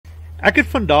Ek het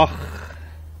vandag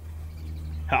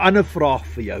 'n ander vraag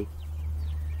vir jou.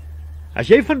 As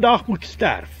jy vandag moet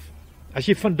sterf, as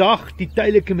jy vandag die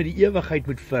tydelike met die ewigheid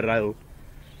moet verruil,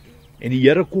 en die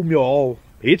Here kom jou haal,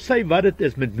 het sy wat dit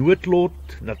is met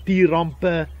noodlot,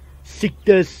 natuurrampe,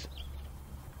 siektes,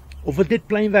 of het net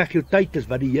pleinweg jou tyd is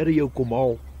wat die Here jou kom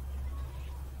haal.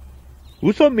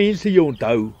 Hoe sal mense jou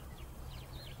onthou?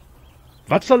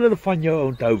 Wat sal hulle van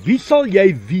jou onthou? Wie sal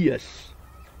jy wees?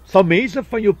 Sal mense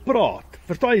van jou praat?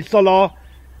 Verstaan jy, sal daar,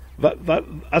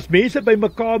 as mense by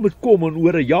mekaar moet kom en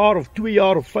oor 'n jaar of 2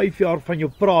 jaar of 5 jaar van jou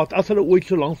praat, as hulle ooit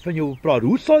so lank van jou praat,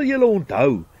 hoe sal jy hulle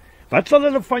onthou? Wat sal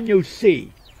hulle van jou sê?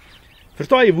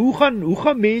 Verstaan jy, hoe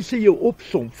gaan mense jou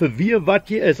opsom vir wie en wat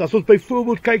jy is? As ons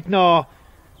byvoorbeeld kyk na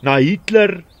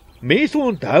Hitler, mense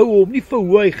onthou hom nie vir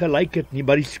hoe hy gelyk het nie,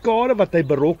 maar die skade wat hy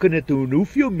berokken het, en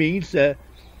hoeveel mense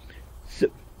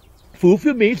vir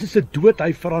hoeveel mense se dood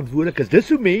hy verantwoordelik is. Dis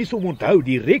hoe mense hom onthou,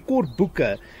 die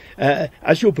rekordboeke.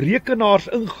 As jy op rekenaars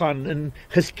ingaan in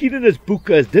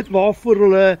geskiedenisboeke, is dit waarvoor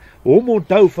hulle hom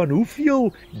onthou, van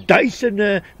hoeveel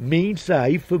duisende mense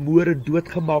hy vermoor en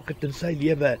doodgemaak het in sy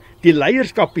lewe. Die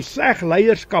leierskap, die sleg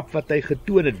leierskap wat hy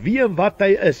getoon het, wie en wat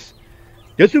hy is.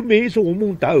 Dis hoe mense hom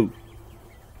onthou.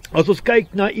 As ons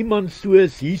kyk na iemand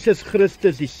soos Jesus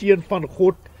Christus, die Seun van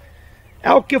God,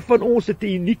 elke van ons het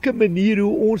 'n unieke manier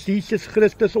hoe ons Jesus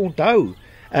Christus onthou.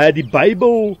 Die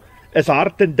Bybel is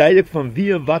hard en duidelik van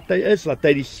wie en wat hy is, dat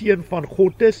hy die Seun van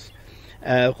God is.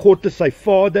 God is sy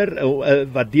Vader,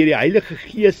 wat deur die Heilige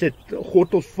Gees het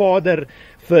God ons Vader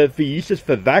vir Jesus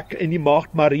verwek in die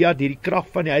Maagd Maria deur die krag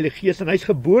van die Heilige Gees, en hy's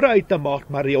gebore uit 'n Maagd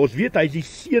Maria. Ons weet hy is die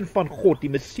Seun van God, die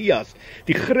Messias,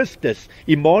 die Christus,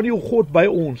 Immanuel, God by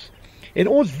ons. En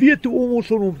ons weet hoe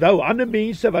ons onthou. Ander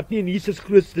mense wat nie in Jesus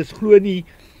Christus glo nie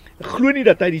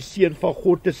dat hy die Seun van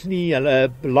God is nie.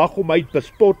 Hulle lag hom uit,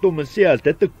 bespot hom en sê, as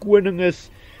dit 'n koning is,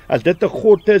 as dit 'n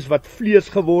God is wat vlees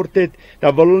geword het,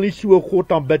 dan wil hulle nie so 'n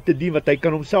God aanbid te dien, want hy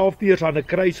kan homself nie eens aan 'n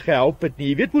kruis gehelp het nie.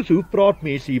 Jy weet mos hoe praat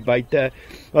mense hier buite,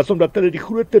 was omdat hulle die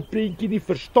groot prentjie nie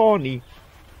verstaan nie.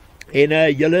 En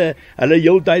hulle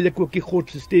heel duidelik ook die God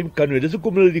se stem kan hoor. Dis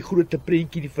hoekom hulle die groot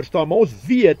prentjie nie verstaan. Maar ons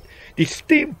weet die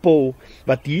stempel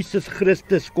wat Jesus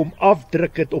Christus kom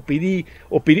afdruk het op hierdie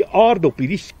aarde, op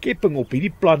hierdie skepping, op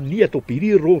hierdie planeet, op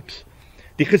hierdie rots.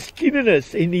 Die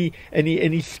geskiedenis en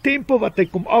die stempel wat hy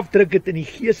kom afdruk het in die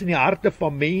gees en die harte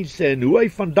van mense, en hoe hy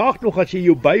vandag nog, as jy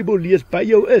jou Bybel lees, by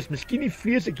jou is, miskien nie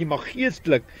feeslik nie, maar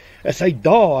geestelik is hy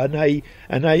daar, en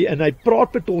hy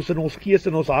praat met ons in ons gees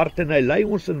en ons hart, en hy lei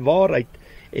ons in waarheid,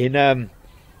 en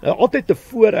altyd 'n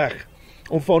voorreg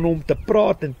om van hom te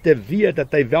praat en te weet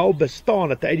dat hy wel bestaan,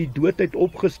 dat hy uit die dood uit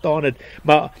opgestaan het,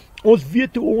 maar ons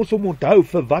weet hoe ons hom onthou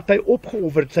vir wat hy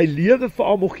opgeoffer het, sy lewe vir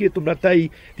almal gee het, omdat hy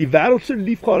die wêreld so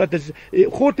lief gehad het,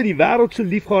 God het die wêreld so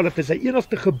lief gehad, dat hy sy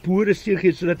enigste gebore seun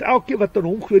gee, sodat elkeen wat aan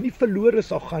hom glo nie verlore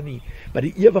sal gaan nie, maar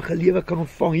die ewige lewe kan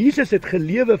ontvang. Jesus het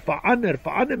gelewe vir ander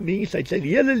mense, hy het sy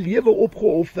hele lewe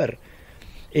opgeoffer,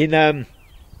 en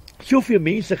soveel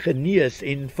mense genees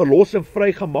en verlos en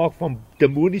vrygemaak van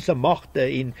demoniese magte,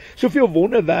 en soveel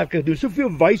wonderwerke doen, soveel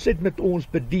wysheid met ons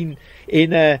bedien,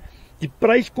 en die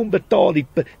prys kom betaal,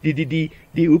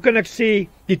 hoe kan ek sê,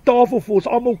 die tafel vir ons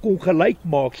almal kon gelyk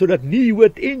maak, sodat nie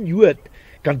Jood en Jood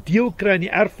kan deel kry in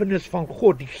die erfenis van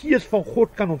God, die Gees van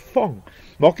God kan ontvang.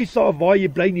 Maak nie saak waar jy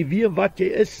bly nie, wie en wat jy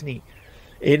is nie.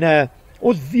 En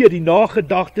ons weet die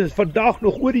nagedagtes, vandag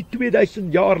nog oor die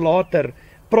 2000 jaar later,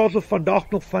 praat ons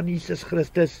vandag nog van Jesus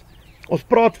Christus. Ons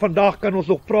praat vandag, kan ons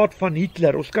nog praat van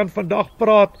Hitler, ons kan vandag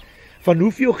praat van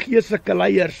hoeveel geestelike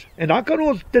leiers, en dan kan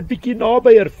ons dit bietjie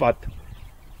nabyer vat.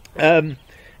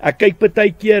 Ek kyk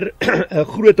partykeer, 'n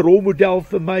groot rolmodel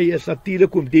vir my is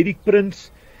natuurlik oom Dedrik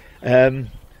Prins, 'n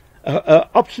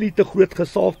absolute groot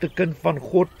gesalfde kind van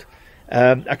God.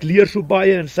 Ek leer so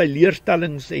baie in sy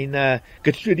leerstellings, en ek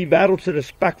het so die wêreld se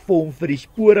respek vir hom, vir die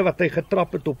spore wat hy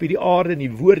getrap het op hierdie aarde, en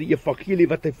die woord, die evangelie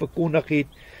wat hy verkondig het,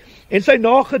 en sy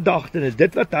nagedagtenis,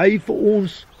 dit wat hy vir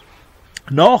ons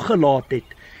nagelaat het.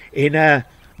 En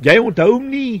jy onthou hom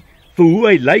nie vir hoe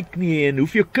hy lyk nie, en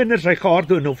hoeveel kinders hy gehad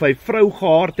het, en of hy vrou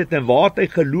gehad het, en waar het hy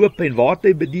geloop, en waar het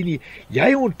hy bedien nie.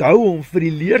 Jy onthou hom vir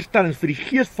die leerstellings, vir die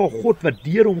gees van God wat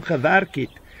deur hom gewerk het.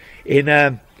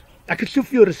 En ek het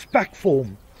soveel respek vir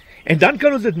hom. En dan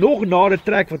kan ons dit nog nader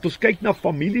trek, wat ons kyk na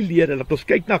familielede, dat ons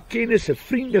kyk na kennisse,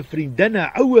 vriende,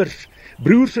 vriendinne, ouers,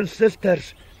 broers en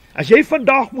susters. As jy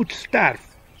vandag moet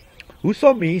sterf, hoe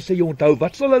sal mense jou onthou?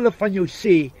 Wat sal hulle van jou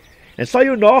sê? En sal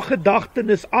jou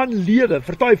nagedagtenis aanlewe?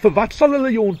 Verstaan jy, vir wat sal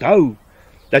hulle jou onthou?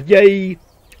 Dat jy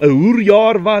 'n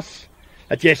hoerjaar was,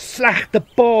 dat jy 'n slegte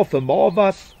pa of 'n ma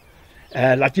was,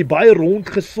 dat jy baie rond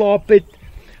geslaap het,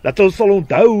 Dat hulle sal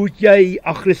onthou hoe jy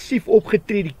aggressief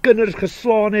opgetree, die kinders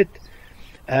geslaan het.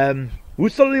 Hoe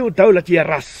sal hulle onthou dat jy 'n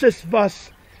rasis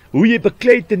was? Hoe jy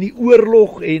beklei in die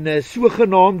oorlog en 'n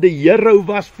sogenaamde hero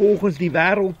was volgens die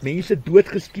wêreld, mense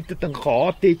doodgeskiet het en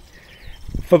gehaat het.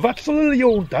 Vir wat sal hulle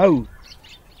jou onthou?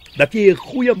 Dat jy 'n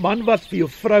goeie man was vir jou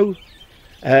vrou,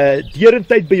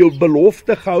 deurentyd by jou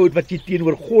belofte gehou het wat jy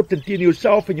teenoor God en teenoor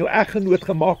jouself en jou eggenoot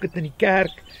gemaak het in die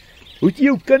kerk. Hoe het jy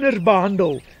jou kinders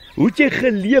behandel? Hoe het jy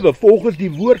gelewe volgens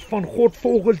die woord van God,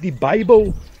 volgens die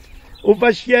Bybel? Of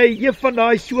was jy een van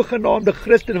daai sogenaamde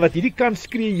Christene wat hierdie kant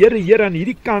skree, Here, Here, aan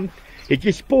hierdie kant het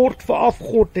jy sport vir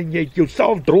afgod en jy het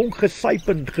jouself dronk gesuip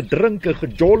en gedrink en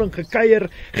gejol en gekuier,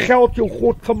 geld jou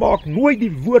God gemaak, nooit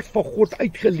die woord van God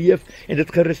uitgeleef en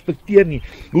dit gerespekteer nie.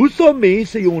 Hoe sal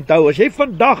mense jou onthou as jy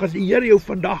vandag, as die Here jou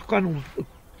vandag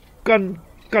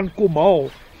kan kom haal,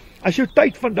 as jou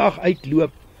tyd vandag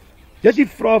uitloop? Dis die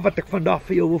vraag wat ek vandag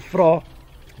vir jou wil vra.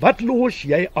 Wat los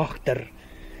jy agter?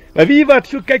 Maar weet jy wat,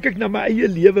 so kyk ek na my eie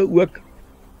lewe ook.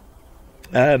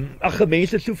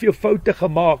 Mense het soveel foute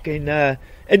gemaak en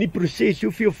in die proses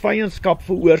soveel vyandskap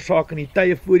veroorsaak in die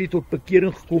tye voor jy tot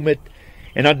bekering gekom het.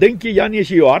 En dan dink jy, Janie, as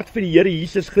jy jou hart vir die Here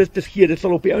Jesus Christus gee, dit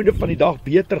sal op die einde van die dag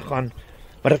beter gaan.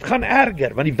 Maar dit gaan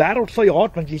erger, want die wêreld sal jou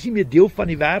haat, want jy is nie meer deel van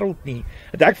die wêreld nie.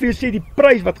 En ek vir jou sê, die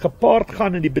prys wat gepaard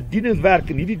gaan in die bedieningswerk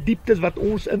en hierdie dieptes wat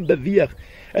ons in beweeg,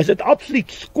 is dit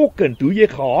absoluut skokkend hoe jy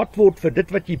gehaat word vir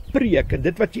dit wat jy preek en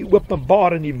dit wat jy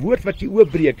openbaar en die woord wat jy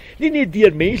oopbreek. Nie net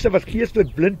deur mense wat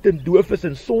geestelik blind en doof is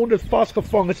en sondes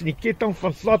vasgevang is in die ketting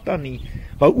van Satan nie,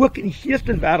 maar ook in die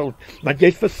geesteswêreld, want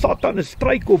jy's vir Satan 'n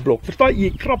struikelblok. Verstaan jy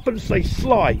krap in sy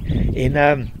slaai.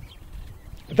 En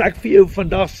wat ek vir jou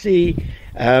vandag sê,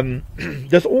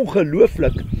 dis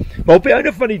ongelooflik. Maar op die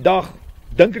einde van die dag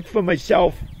dink ek vir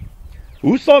myself,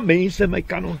 hoe sal mense my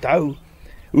kan onthou?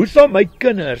 Hoe sal my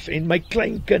kinders en my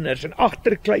kleinkinders en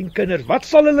agterkleinkinders, wat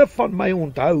sal hulle van my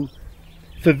onthou?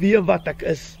 Vir wie en wat ek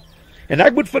is? En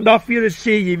ek moet vandag vir julle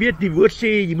sê, jy weet die woord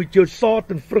sê, jy moet jou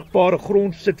saad in vrugbare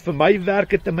grond sit. Vir my werk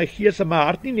dit in my gees en my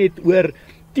hart nie net oor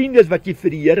tiendes wat jy vir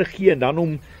die Here gee en dan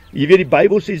om, jy weet die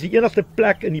Bybel sê, is die enigste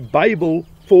plek in die Bybel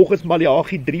volgens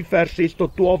Maleagi 3 vers 6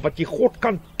 tot 12 wat jy God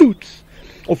kan toets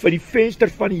of uit die venster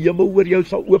van die hemel oor jou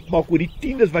sal oopmaak oor die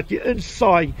tiendes wat jy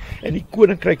insaai in die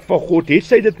koninkryk van God. Het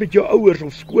sy dit met jou ouers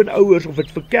of skoonouers of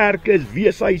dit vir kerke is,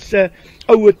 weeshuise,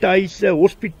 ouerhuise,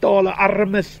 hospitale,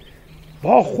 armes,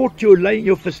 waar God jou lei en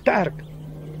jou versterk.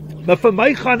 Maar vir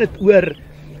my gaan dit oor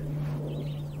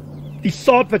die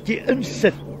saad wat jy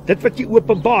insit, dit wat jy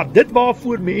openbaar, dit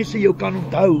waarvoor mense jou kan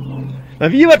onthou. Maar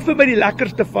weet jy wat vir my die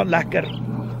lekkerste van lekker?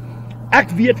 Ek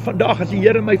weet vandag, as die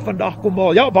Here my vandag kom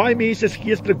haal, ja, baie mense is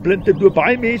geestelik blind en doof,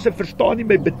 baie mense verstaan nie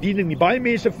my bediening nie, baie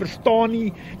mense verstaan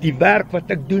nie die werk wat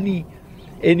ek doen nie,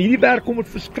 en hierdie werk kom met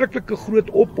verskriklike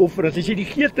groot opofferings. As jy die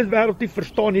geesteswêreld nie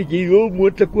verstaan nie, jy heel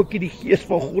moontlik ook nie die gees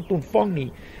van God ontvang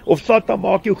nie, of Satan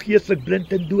maak jou geestelik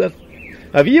blind en doof.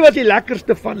 Maar weet jy wat die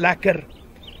lekkerste van lekker?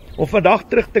 Om vandag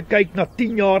terug te kyk na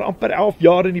 10 jaar, amper 11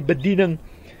 jaar in die bediening.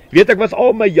 Weet ek was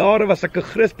al my jare was ek 'n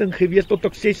Christen gewees tot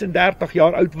ek 36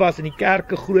 jaar oud was in die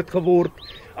kerke groot geword,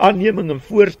 aanneming en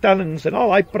voorstellings en al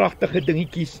daai pragtige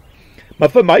dingetjies. Maar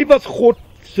vir my was God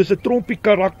soos 'n trompie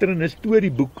karakter in 'n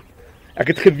storieboek. Ek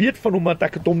het geweet van hom want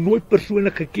ek het hom nooit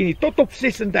persoonlik geken nie tot op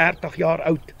 36 jaar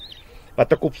oud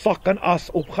wat ek op sak en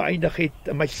as opgeëindig het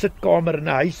in my sitkamer in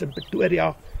 'n huis in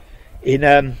Pretoria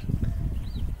en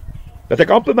dat ek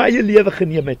amper my eie lewe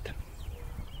geneem het.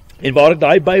 En waar ek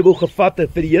daai Bybel gevat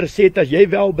het, vir die Here sê het, as jy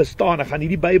wel bestaan, ek gaan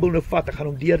hierdie Bybel nou vat, ek gaan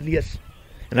hom deurlees.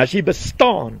 En as jy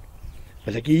bestaan,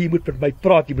 wil ek jy moet met my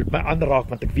praat, jy moet my aanraak,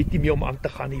 want ek weet nie meer om aan te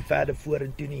gaan nie, verder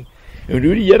vorentoe nie. En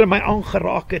hoe die Here my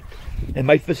aangeraak het, en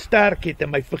my versterk het,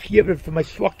 en my vergewe het vir my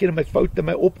swakhede en my foute,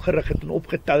 my opgerig het en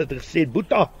opgetel het, en gesê het,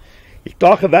 Boeta, jy het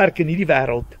klaar gewerk in hierdie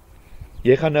wêreld,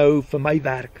 jy gaan nou vir my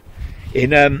werk.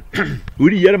 En hoe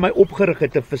die Here my opgerig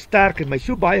het en versterk het, my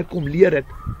so baie kom leer het.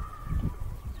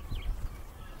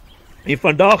 En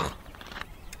vandag,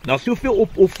 na soveel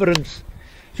opofferings,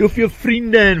 soveel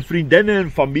vriende en vriendinne en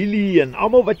familie en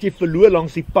almal wat jy verloor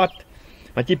langs die pad,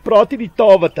 want jy praat nie die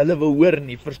taal wat hulle wil hoor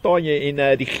nie, verstaan jy,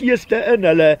 en die geeste in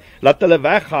hulle, laat hulle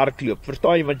weghardloop,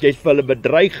 verstaan jy, want jy is vir hulle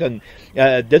bedreiging,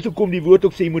 dis hoekom die woord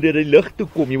ook sê, jy moet na die lig toe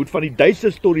kom, jy moet van die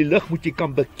duisternis tot die lig moet jy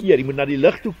kan bekeer, jy moet na die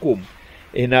lig toe kom,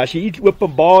 en as jy iets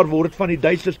openbaar, word het van die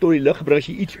duisternis tot die lig gebring, as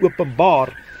jy iets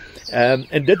openbaar,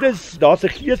 en dit is, daar's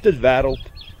 'n geesteswêreld.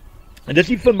 En dis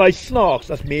nie vir my snaaks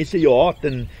as mense jou haat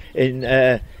en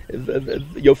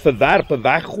jou verwerp en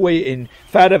weggooi en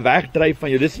verder wegdryf van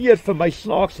jou. Dis nie eers vir my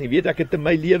snaaks nie. Weet ek het in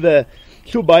my lewe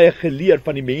so baie geleer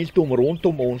van die mensdom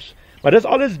rondom ons, Maar dis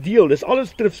alles deel, dis alles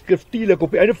skriftuurlik.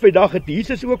 Op die einde van die dag het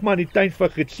Jesus ook maar in die tuin van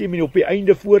Getsemane, op die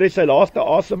einde voor hy sy laaste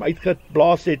asem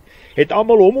uitgeblaas het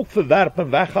almal hom ook verwerp en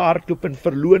weggehardloop en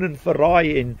verloon en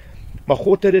verraai, maar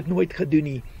God het dit nooit gedoen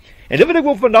nie. En dit wat ek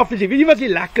wil vandag sê, weet jy wat die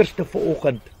lekkerste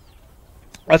vanoggend?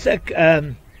 As ek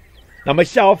na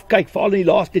myself kyk, veral in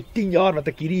die laaste 10 jaar wat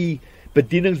ek hierdie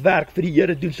bedieningswerk vir die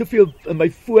Here doen, soveel in my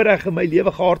voorreg in my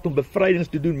lewe gehad om bevrydings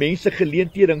te doen, mense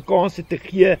geleenthede en kansse te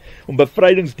gee om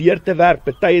bevrydings deur te werk.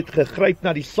 Party het gegryp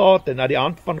na die saad en na die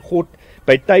hand van God,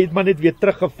 party het maar net weer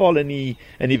teruggeval in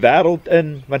die wêreld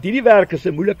in, want hierdie werk is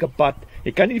 'n moeilike pad.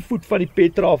 Jy kan nie die voet van die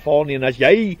Petra afhaal nie, en as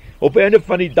jy op die einde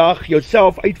van die dag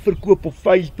jouself uitverkoop op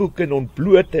Facebook en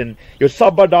ontbloot en jou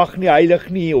Sabbatdag nie heilig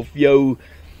nie, of jou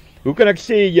hoe kan ek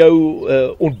sê, jou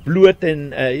ontbloot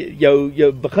en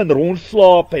jou begin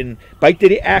rondslaap en buite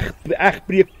die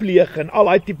egbreek pleeg en al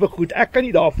die tipe goed. Ek kan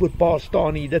nie daarvoor pa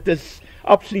staan nie. Dit is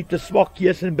absoluut 'n swak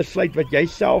keuse en besluit wat jy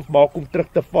self maak om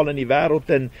terug te val in die wêreld.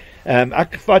 En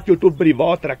ek vat jou tot by die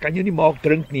water. Ek kan jou nie maak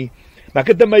drink nie. Maar ek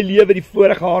het in my lewe die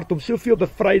voorreg gehad om soveel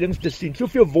bevrydings te sien,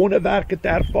 soveel wonderwerke te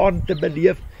ervaar en te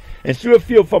beleef. En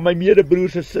soveel van my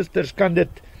medebroers en susters kan dit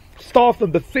staaf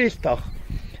en bevestig.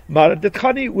 Maar dit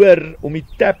gaan nie oor om die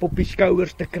tap op die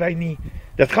skouers te kry nie.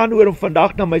 Dit gaan oor om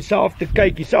vandag na myself te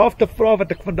kyk. Dieselfde vraag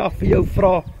wat ek vandag vir jou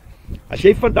vra. As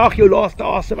jy vandag jou laaste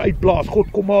asem uitblaas, God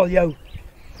kom haal jou.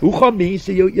 Hoe gaan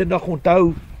mense jou eendag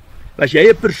onthou? Was jy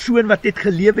 'n persoon wat net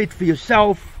geleef het vir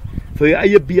jouself, vir jou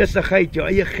eie besigheid, jou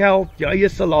eie geld, jou eie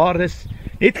salaris,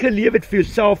 net geleef het vir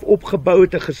jouself, opgebou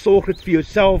het en gesorg het vir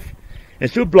jouself, en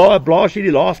so blaas jy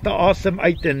die laaste asem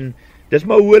uit en dis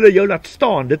maar hoe hulle jou laat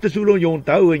staan. Dit is hoe hulle jou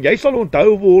onthou, en jy sal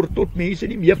onthou word tot mense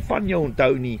nie meer van jou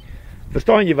onthou nie.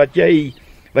 Verstaan jy,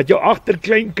 wat jou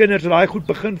agterkleinkinders daai goed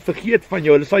begin vergeet van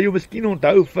jou, hulle sal jou miskien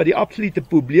onthou vir die absolute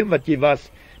probleem wat jy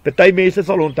was. Party mense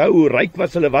sal onthou hoe ryk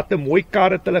was hulle, wat 'n mooi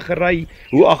kar het hulle gery,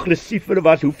 hoe aggressief hulle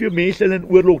was, hoeveel mense hulle in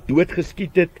oorlog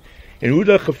doodgeskiet het, en hoe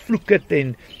hulle gevloek het,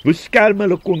 en hoe skerm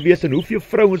hulle kon wees, en hoeveel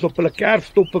vrouens op hulle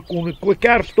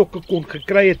kerfstokke kon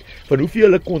gekry het, van hoeveel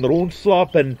hulle kon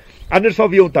rondslaap, en anders sal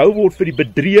weer onthou word vir die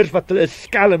bedrieërs wat hulle is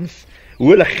skelms, hoe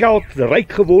hulle geld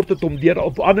ryk geword het om deur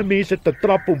op ander mense te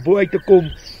trap om bo uit te kom.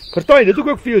 Verstaan jy, dit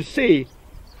wil ek vir jou sê,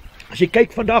 as jy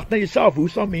kyk vandag na jouself, hoe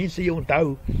sal mense jou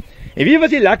onthou? En wie was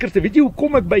die lekkerste? Weet jy hoe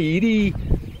kom ek by hierdie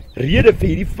rede vir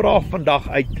hierdie vraag vandag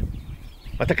uit?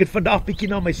 Want ek het vandag bietjie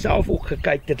na myself ook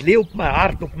gekyk. Dit lê op my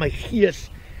hart, op my gees,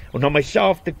 om na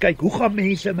myself te kyk. Hoe gaan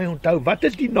mense my onthou? Wat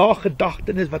is die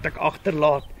nagedagtenis wat ek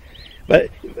agterlaat?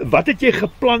 Wat het jy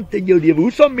geplant in jou lewe?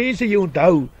 Hoe sal mense jou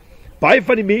onthou? Baie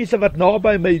van die mense wat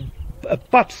naby my 'n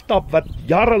pad stap, wat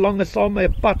jarelang saam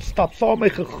met my 'n pad stap, saam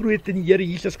met my gegroei het in die Here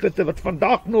Jesus Christus, wat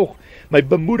vandag nog my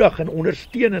bemoedig en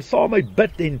ondersteun en saam met my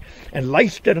bid en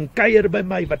luister en kuier by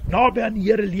my, wat naby aan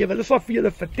die Here lewe. Hulle sal vir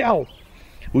julle vertel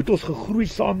hoe het ons gegroei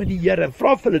saam met die Here. En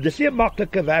vra vir hulle, dis nie 'n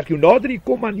maklike werk. Hoe nader jy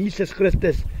kom aan Jesus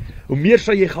Christus, hoe meer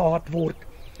sal jy gehaat word.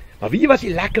 Maar wie was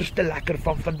die lekkerste lekker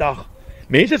van vandag?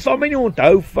 Mense sal my nie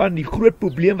onthou van die groot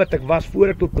probleem wat ek was voor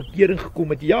ek tot bekering gekom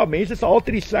het. Ja, mense sal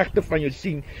altyd die slegte van jou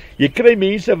sien. Jy kry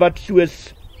mense wat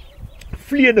soos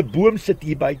vlee in 'n boom sit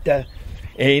hier buite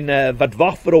en wat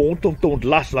wag vir 'n hond om te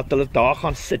ontlas, laat hulle daar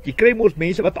gaan sit. Jy kry mos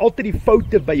mense wat altyd die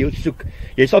foute by jou soek.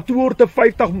 Jy sal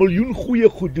 250 miljoen goeie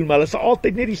goed doen, maar hulle sal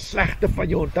altyd net die slegte van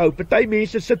jou onthou. Party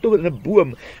mense sit in 'n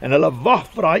boom en hulle wag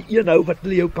vir daai een hou wat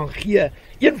hulle jou kan gee.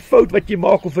 Een fout wat jy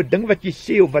maak of 'n ding wat jy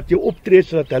sê of wat jy optree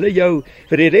sodat hulle jou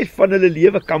vir die res van hulle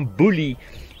lewe kan boelie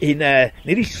en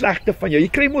net die slegte van jou. Jy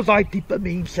kry mos daai tipe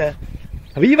mense.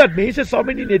 Weet jy wat, mense sal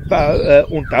my nie net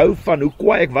onthou van hoe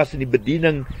kwaai ek was in die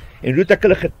bediening en hoe ek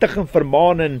hulle getig en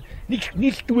vermaan en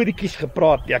nie storieetjies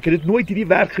gepraat nie. Ek het dit nooit hierdie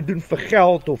werk gedoen vir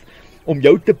geld of om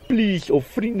jou te please of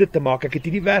vriende te maak. Ek het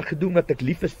hierdie werk gedoen omdat ek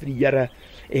lief is vir die Here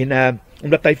en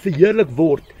omdat hy verheerlik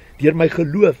word deur my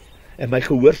geloof en my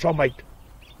gehoorsaamheid.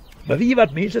 Maar weet jy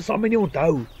wat, mense sal my nie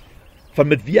onthou van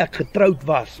met wie ek getroud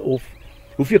was of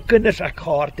hoeveel kinders ek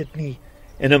gehad het nie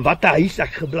en in watter huis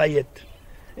ek gebly het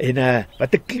en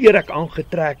watter klere ek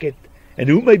aangetrek het en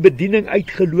hoe my bediening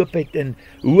uitgeloop het en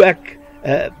hoe ek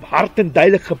hard en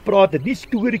duidelik gepraat het, nie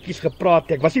storieetjies gepraat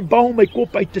het. Ek was nie bang om my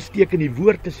kop uit te steek en die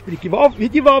woord te spreek.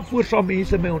 Weet jy waarvoor sal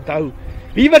mense my onthou?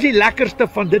 Wie was die lekkerste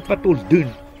van dit wat ons doen?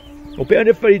 Op die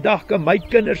einde van die dag kan my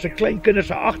kinders, se kleinkinders,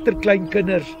 se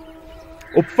agterkleinkinders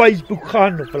op Facebook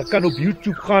gaan, of hulle kan op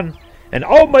YouTube gaan, en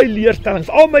al my leerstellings,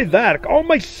 al my werk, al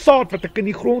my saad wat ek in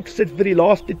die grond sit vir die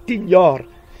laaste 10 jaar,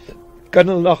 kan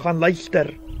hulle gaan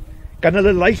luister. Kan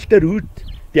hulle luister hoe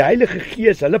die Heilige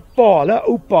Gees, hulle pa, hulle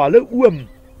oupa, hulle oom,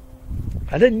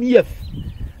 hulle neef,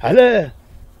 hulle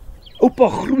oupa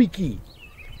grootjie,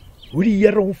 Hoe die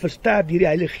Here hom versterk deur die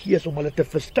Heilige Gees om hulle te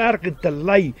versterk en te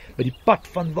lei by die pad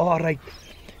van waarheid.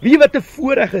 Weet jy wat 'n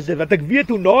voorreg is dit, wat ek weet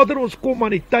hoe nader ons kom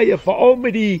aan die tye, veral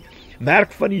met die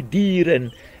merk van die dier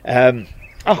en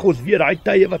ons weet daai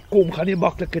tye wat kom, gaan nie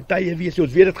maklike tye wees.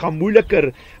 Ons weet dit gaan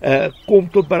moeiliker kom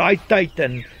tot by daai tyd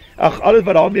en alles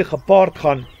wat daarmee gepaard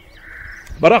gaan.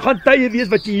 Maar daar gaan tye wees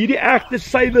wat jy hierdie egte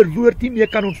suiwer woord nie meer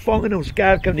kan ontvang in ons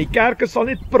kerke, en die kerke sal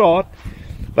net praat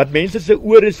wat mense se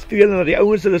ore steel en dat die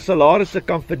ouens hulle salarisse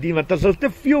kan verdien, want as hulle te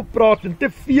veel praat en te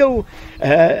veel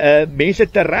mense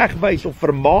teregwys of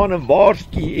vermaan en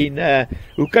waarsku en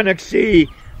hoe kan ek sê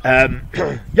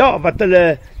wat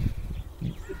hulle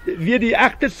weer die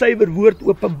egte suiwer woord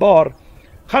openbaar,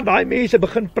 gaan daai mense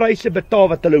begin pryse betaal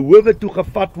wat hulle howe toe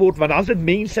gevat word, want dan is dit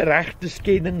menseregte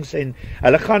skendings en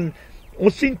hulle gaan,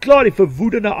 ons sien klaar die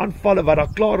verwoedende aanvalle wat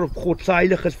daar klaar op God se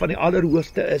heiliges van die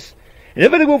allerhoogste is. En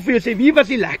dit wil ek ook vir jou sê, wie was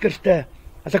die lekkerste?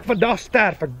 As ek vandag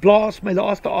sterf, ek blaas my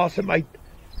laaste asem uit,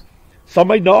 sal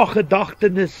my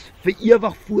nagedagtenis vir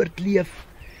ewig voortleef.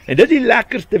 En dit is die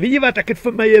lekkerste, weet jy wat, ek het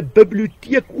vir my 'n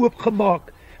biblioteek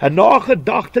oopgemaak, 'n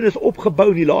nagedagtenis opgebou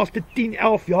in die laaste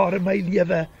 10-11 jaar in my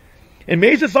lewe. En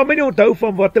mense sal my nie onthou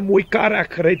van wat 'n mooi kar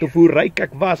ek gery het, of hoe ryk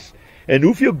ek was, en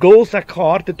hoeveel goals ek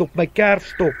gehad het op my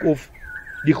kerfstok, of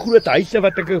die groot huise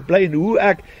wat ek bly, en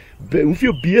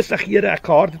hoeveel besighede ek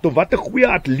gehad het, of wat 'n goeie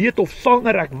atleet of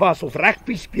sanger ek was, of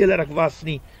rugby speler ek was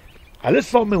nie. Hulle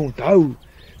sal my onthou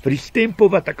vir die stempel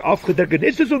wat ek afgedruk het,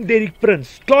 net soos om Derek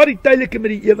Prins, klaar die tydelike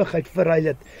met die ewigheid verruil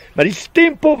het, maar die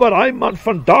stempel wat daai man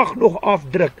vandag nog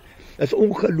afdruk, is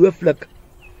ongelooflik.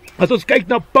 As ons kyk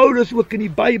na Paulus ook in die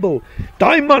Bybel,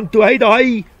 daai man, toe hy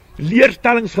daai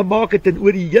leerstellings gemaak het en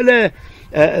oor die hele,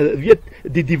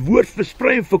 die woord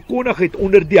versprei en verkondig het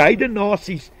onder die heidene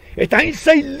nasies, het hy in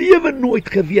sy lewe nooit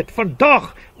geweet.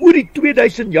 Vandag, oor die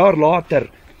 2000 jaar later,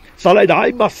 sal hy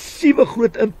daai massiewe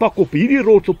groot impak op hierdie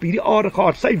rots, op hierdie aarde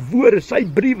gehad, sy woorde, sy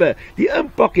briewe, die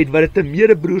impak het, wat dit 'n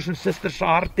medebroers en susters se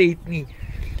harte het nie.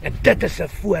 En dit is 'n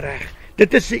voorreg,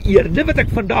 dit is 'n eer. Dit wat ek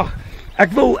vandag,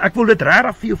 ek wil dit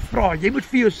regtig vir jou vra, jy moet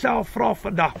vir jouself vra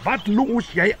vandag, wat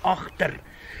los jy agter?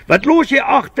 Wat los jy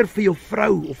agter vir jou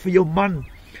vrou of vir jou man?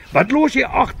 Wat los jy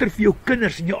agter vir jou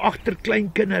kinders en jou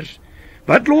agterkleinkinders?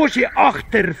 Wat los jy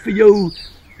agter vir jou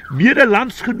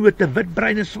medelandsgenote, wit,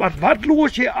 bruin en swart? Wat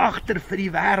los jy agter vir die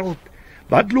wêreld?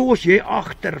 Wat los jy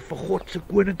agter vir God se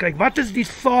koninkryk? Wat is die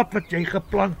saad wat jy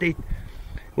geplant het?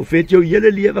 Of het jou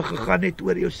hele lewe gegaan net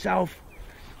oor jouself?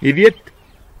 Jy weet,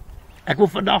 ek wil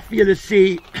vandag vir julle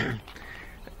sê,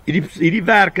 hierdie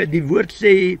werke, die woord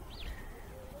sê,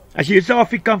 as jy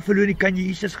jouself nie kan verloor nie, kan jy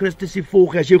Jesus Christus nie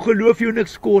volg. As jou geloof jou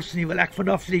niks kos nie, wil ek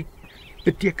vanaf sê,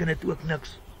 beteken dit ook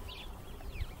niks.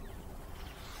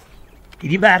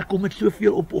 Hierdie werk kom met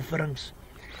soveel opofferings.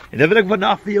 En dit wil ek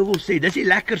vandag vir jou wil sê, dis die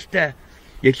lekkerste.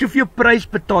 Jy het soveel prys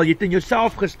betaal, jy het in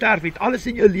jouself gesterf, jy het alles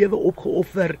in jou lewe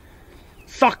opgeoffer.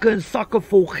 Sakke en sakke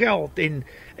vol geld en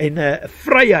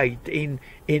vryheid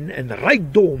en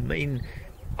rykdom en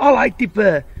al die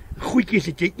tipe goedjies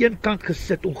het jy eenkant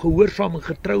gesit om gehoorsaam en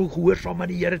getrou gehoorsaam aan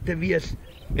die Here te wees.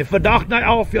 En vandag na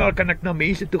 11 jaar kan ek na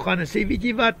mense toe gaan en sê, weet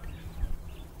jy wat?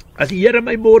 As die Here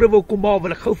my môre wil kom haal,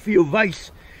 wil ek gou vir jou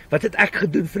wys, wat het ek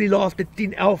gedoen vir die laaste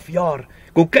 10-11 jaar?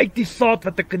 Kom kyk die saad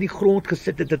wat ek in die grond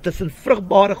gesit het, dit is in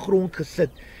vrugbare grond gesit.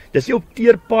 Dis nie op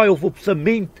teerpaai of op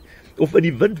sement, of in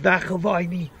die wind weggewaai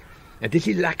nie. En dit is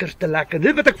die lekkerste lekker.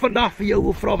 Dit wat ek vandag vir jou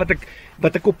wil vra,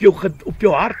 wat ek op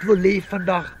jou hart wil lê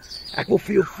vandag. Ek wil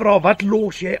vir jou vra, wat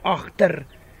los jy agter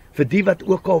vir die wat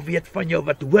ook al weet van jou,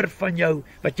 wat hoor van jou,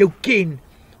 wat jou ken,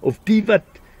 of die wat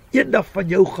eendag van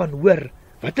jou gaan hoor?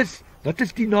 Wat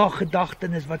is die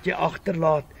nagedagtenis wat jy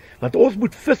agterlaat? Want ons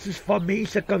moet vissers van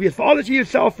mense kan wees, veral as jy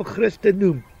jouself 'n Christen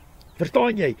noem.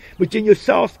 Verstaan jy? Moet jy in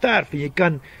jouself sterf en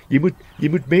jy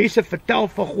moet mense vertel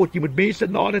van God, jy moet mense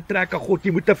nader trek aan God,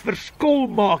 jy moet 'n verskil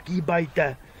maak hier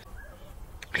buite.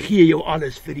 Gee jou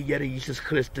alles vir die Here Jesus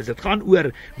Christus. Dit gaan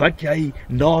oor wat jy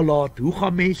nalaat. Hoe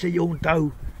gaan mense jou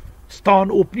onthou?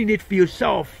 Staan op nie net vir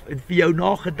jouself en vir jou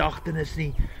nagedagtenis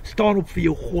nie. Staan op vir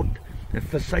jou God en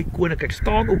vir sy koninkryk.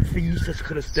 Staan op vir Jesus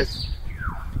Christus.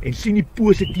 En sien die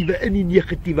positiewe in die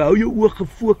negatiewe. Hou jou oë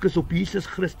gefokus op Jesus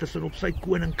Christus en op sy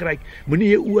koninkryk. Moenie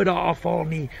jou oë daar afhaal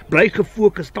nie. Bly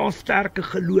gefokus, staan sterke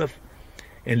geloof.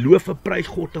 En loof en prys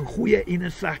God in goeie en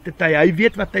in slegte tye. Hy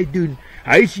weet wat hy doen.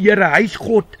 Hy is Here, hy is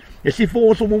God. Dis nie vir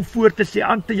ons om hom voor te sê,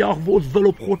 aan te jaag, of ons wil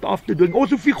op God af te doen.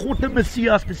 Ons hoef nie God 'n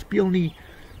Messias te speel nie.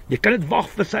 Jy kan dit wag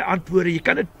vir sy antwoorde, jy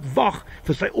kan dit wag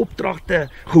vir sy opdragte.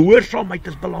 Gehoorsaamheid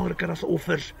is belangriker as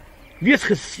offers. Wees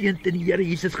geseënd in die Here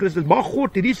Jesus Christus. Mag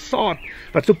God hierdie saad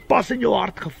wat so pas in jou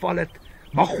hart geval het,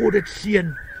 mag God dit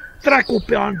seën. Trek op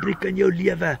die handbriek in jou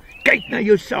lewe. Kyk na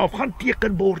jouself, gaan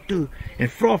tekenbord toe en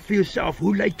vra vir jouself,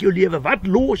 hoe lyk jou lewe? Wat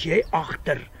los jy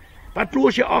agter? Wat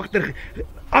los jy agter?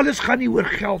 Alles gaan nie oor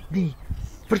geld nie.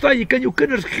 Verstaan, jy kan jou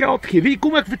kinders geld gee. Weet jy,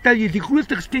 kom ek vertel jy, die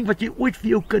grootste geskenk wat jy ooit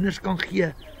vir jou kinders kan gee,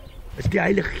 is die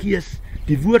Heilige Gees,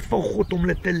 die woord van God om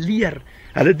hulle te leer.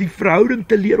 Hulle die verhouding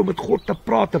te leer om met God te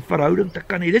praat, 'n verhouding te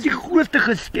kan hê. Dis die grootste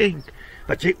geskenk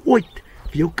wat jy ooit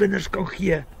vir jou kinders kan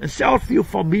gee. En selfs vir jou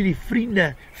familie,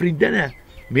 vriende, vriendinne,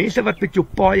 mense wat met jou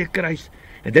paaie kruis.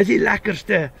 En dis die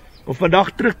lekkerste om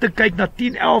vandag terug te kyk na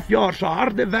 10, 11 jaar se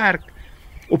harde werk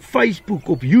op Facebook,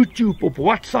 op YouTube, op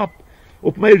WhatsApp,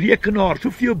 op my rekenaar,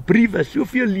 soveel briewe,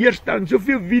 soveel leerstellings,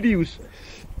 soveel video's,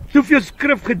 soveel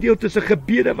skrifgedeeltes en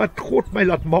gebede wat God my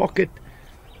laat maak het.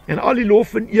 En al die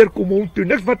lof en eer kom hom toe.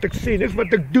 Niks wat ek sê, niks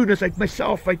wat ek doen is uit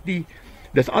myself uit nie.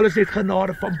 Dis alles net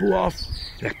genade van bo af.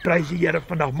 En ek prys die Here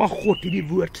vandag. Mag God hierdie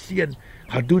woord seën.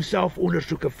 Gaan doen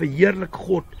selfondersoeke, verheerlik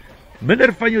God.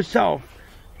 Minder van jouself,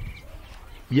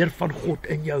 meer van God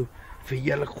in jou.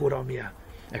 Verheerlik God daarmee.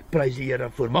 Ek prys die Here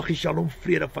voor. Mag die Shalom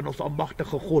vrede van ons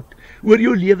almagtige God oor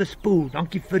jou lewe spoel.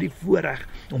 Dankie vir die voorreg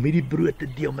om hierdie brood te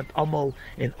deel met almal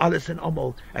en alles en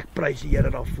almal. Ek prys die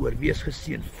Here daarvoor. Wees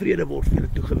geseën. Vrede word vir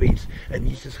julle toegewens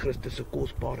in Jesus Christus se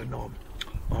kosbare naam.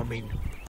 Amen.